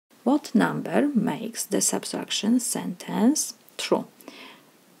What number makes the subtraction sentence true?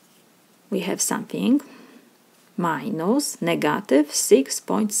 We have something minus negative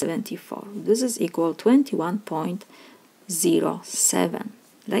 6.74. This is equal 21.07.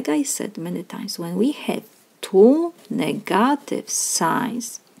 Like I said many times, when we have two negative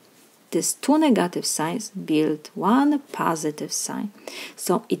signs, these two negative signs build one positive sign.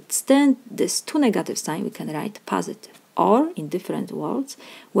 So instead this two negative sign we can write positive. Or in different words,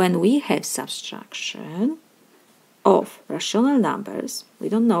 when we have subtraction of rational numbers, we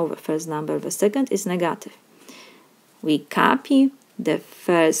don't know the first number, the second is negative. We copy the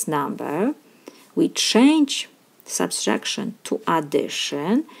first number, we change subtraction to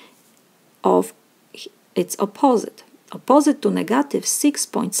addition of its opposite. Opposite to negative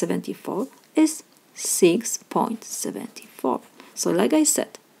 6.74 is 6.74. So like I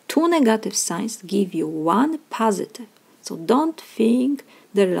said, two negative signs give you one positive. So don't think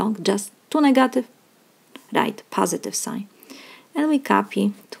they're wrong, just two negative, write positive sign. And we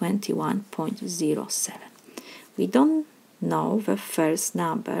copy 21.07. We don't know the first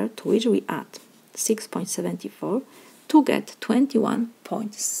number to which we add 6.74 to get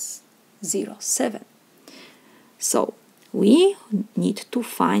 21.07. So we need to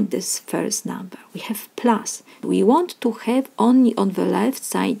find this first number. We have plus. We want to have only on the left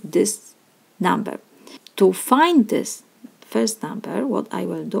side this number. To find this first number, what I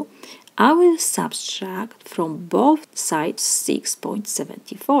will do, I will subtract from both sides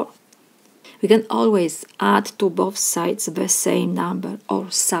 6.74. We can always add to both sides the same number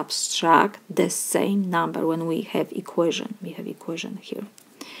or subtract the same number when we have equation. We have equation here.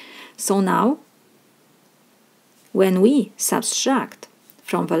 So now, when we subtract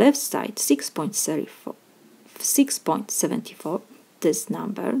from the left side 6.74, this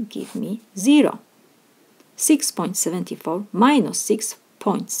number gives me 0. 6.74 minus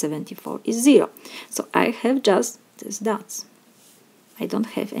 6.74 is 0. So I have just these dots. I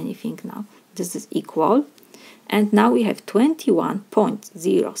don't have anything now. This is equal. And now we have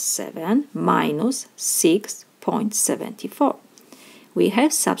 21.07 minus 6.74. We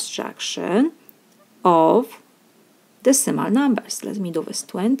have subtraction of decimal numbers. Let me do this.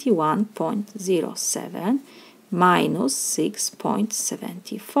 21.07 minus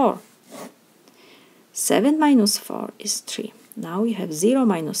 6.74. 7 minus 4 is 3. Now we have 0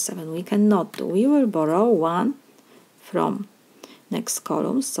 minus 7. We cannot do. We will borrow 1 from next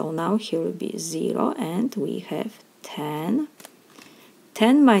column. So now here will be 0 and we have 10.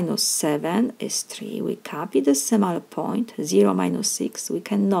 10 minus 7 is 3. We copy the decimal point. 0 minus 6 we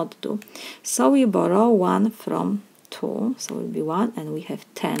cannot do. So we borrow 1 from 2. So it will be 1 and we have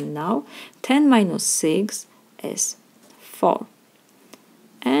 10 now. 10 minus 6 is 4.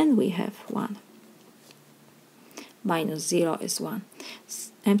 And we have 1. Minus 0 is 1.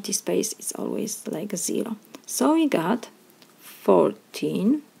 Empty space is always like 0. So we got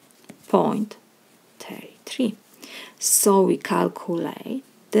 14.33. So we calculate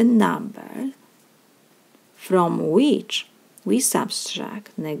the number from which we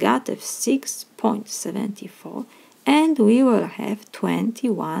subtract negative 6.74 and we will have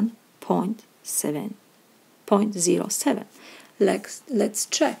 21.07. Let's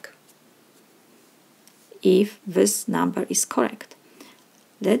check if this number is correct.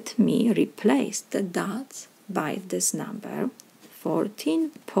 Let me replace the dots by this number.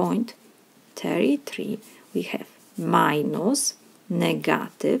 14.33. We have minus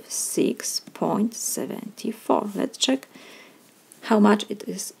negative 6.74. Let's check how much it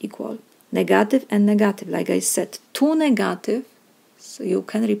is equal. Negative and negative. Like I said, two negative, so you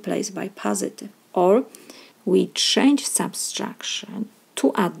can replace by positive. Or we change subtraction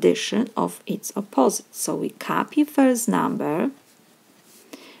to addition of its opposite. So we copy first number,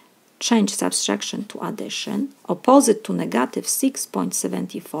 change subtraction to addition. Opposite to negative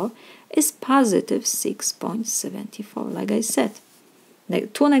 6.74 is positive 6.74. Like I said,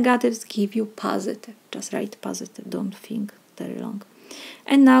 two negatives give you positive. Just write positive. Don't think very long.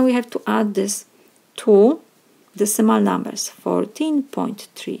 And now we have to add this two decimal numbers.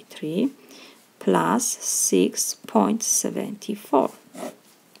 14.33 plus 6.74.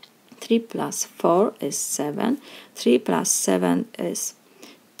 3 plus 4 is 7. 3 plus 7 is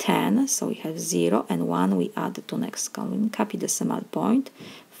 10. So we have 0 and 1. We add to next column. Copy decimal point.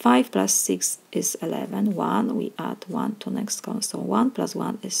 5 plus 6 is 11. 1. We add 1 to next column. So 1 plus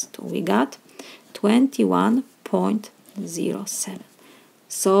 1 is 2. We got 21.07.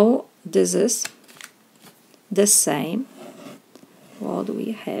 So this is the same what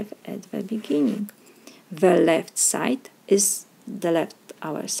we have at the beginning. The left side is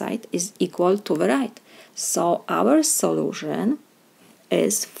our side is equal to the right. So our solution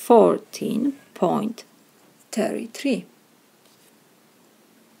is 14.33.